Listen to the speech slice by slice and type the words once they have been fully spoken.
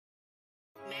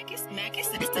Mac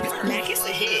is the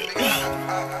hit. I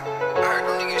heard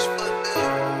them niggas fucked up.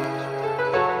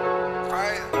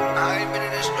 Right? I ain't been in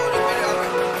this studio,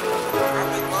 I've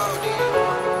been loud, nigga.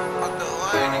 What the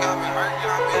line, nigga? I've been hurt,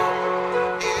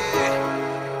 yeah.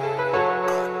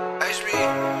 HB.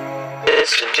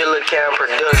 It's a Gillaspikelee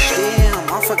production. Damn,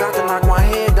 I forgot to knock my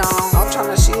head down. I'm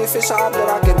tryna see if it's all that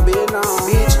I can bid on.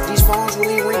 Bitch, these phones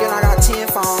really ringing, I got 10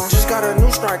 phones. Just got a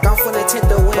new strike, I'm finna tint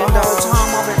the window. The whole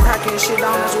time I've been cracking shit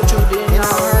down, that's what you did. And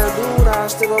I heard dude, I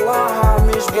still alive, how I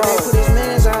miss bro. And they put his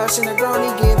man's ass in the ground,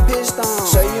 he getting pissed on.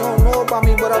 Say you don't know about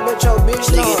me, but I bet your bitch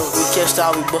know. Nigga, we catch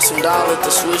out, we bust him down, let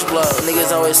the switch blow.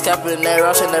 Niggas always capping in their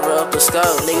rush and never up the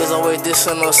scope. Niggas always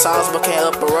dissing on sounds, but can't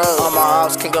up a road. All my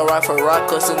ops can go right for rock,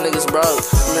 cause them niggas broke.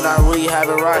 Man, I really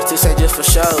having rights, this ain't just for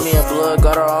show. Me and Blood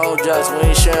got our own drugs, we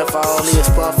ain't sharing phones.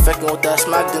 Niggas pump faking with that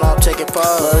smack, then I'm taking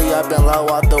pause. Bloody, I been low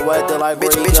out the way, they like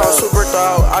bitch, I'm super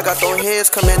thorough. I got those heads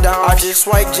coming down. I just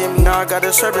swiped Jimmy, now I got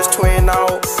a service twin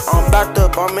out. I'm backed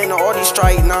up, I'm in the Audi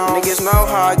strike now. Niggas know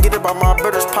how I get it by my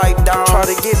brother's pipe down. Try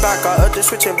to get back, I up the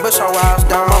switch and bust your ass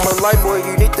down. I'm a light boy,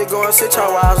 you need to go and sit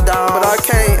your ass down. But I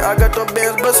can't, I got the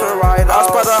bands bustin' right out. I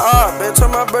spot her up and tell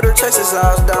my brother chase his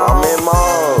ass down. I'm in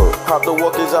mode, have to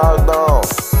walk his ass down.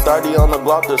 30 on the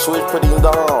block, the switch put him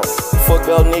down. Fuck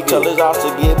up nigga, tell his ass to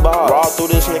get by. Raw through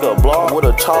this nigga block with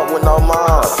a chomp with no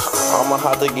mind. I'ma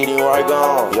have to get him right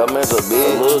gone. Your man's a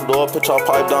bitch. Little door, put your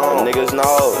pipe down. Niggas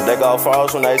know, they go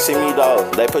froze when they see me though.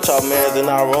 They put your mans in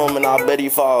our room and I bet he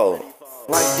fall.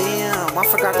 Like damn, I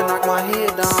forgot to knock my head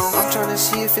down. I'm tryna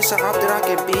see if it's a op that I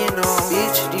can bend on.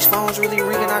 Bitch, these phones really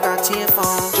ringing, I got 10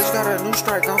 phones. Just got a new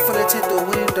strike, I'm finna tint the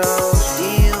windows.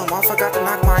 Damn, I forgot to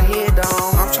knock my head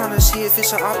down. I'm tryna see if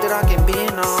it's a op that I can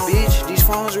bend on. Bitch, these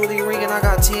phones really ringing, I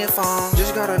got 10 phones.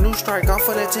 Just got a new strike, I'm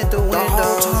finna tint the windows. The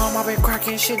whole time I've been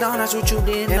cracking shit down, that's what you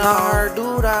did. And I heard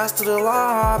dude, I still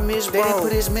alive, I miss bro. They done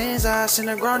put his man's ass in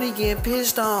the ground, he getting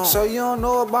pissed on. So you don't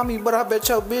know about me, but I bet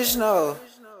your bitch know.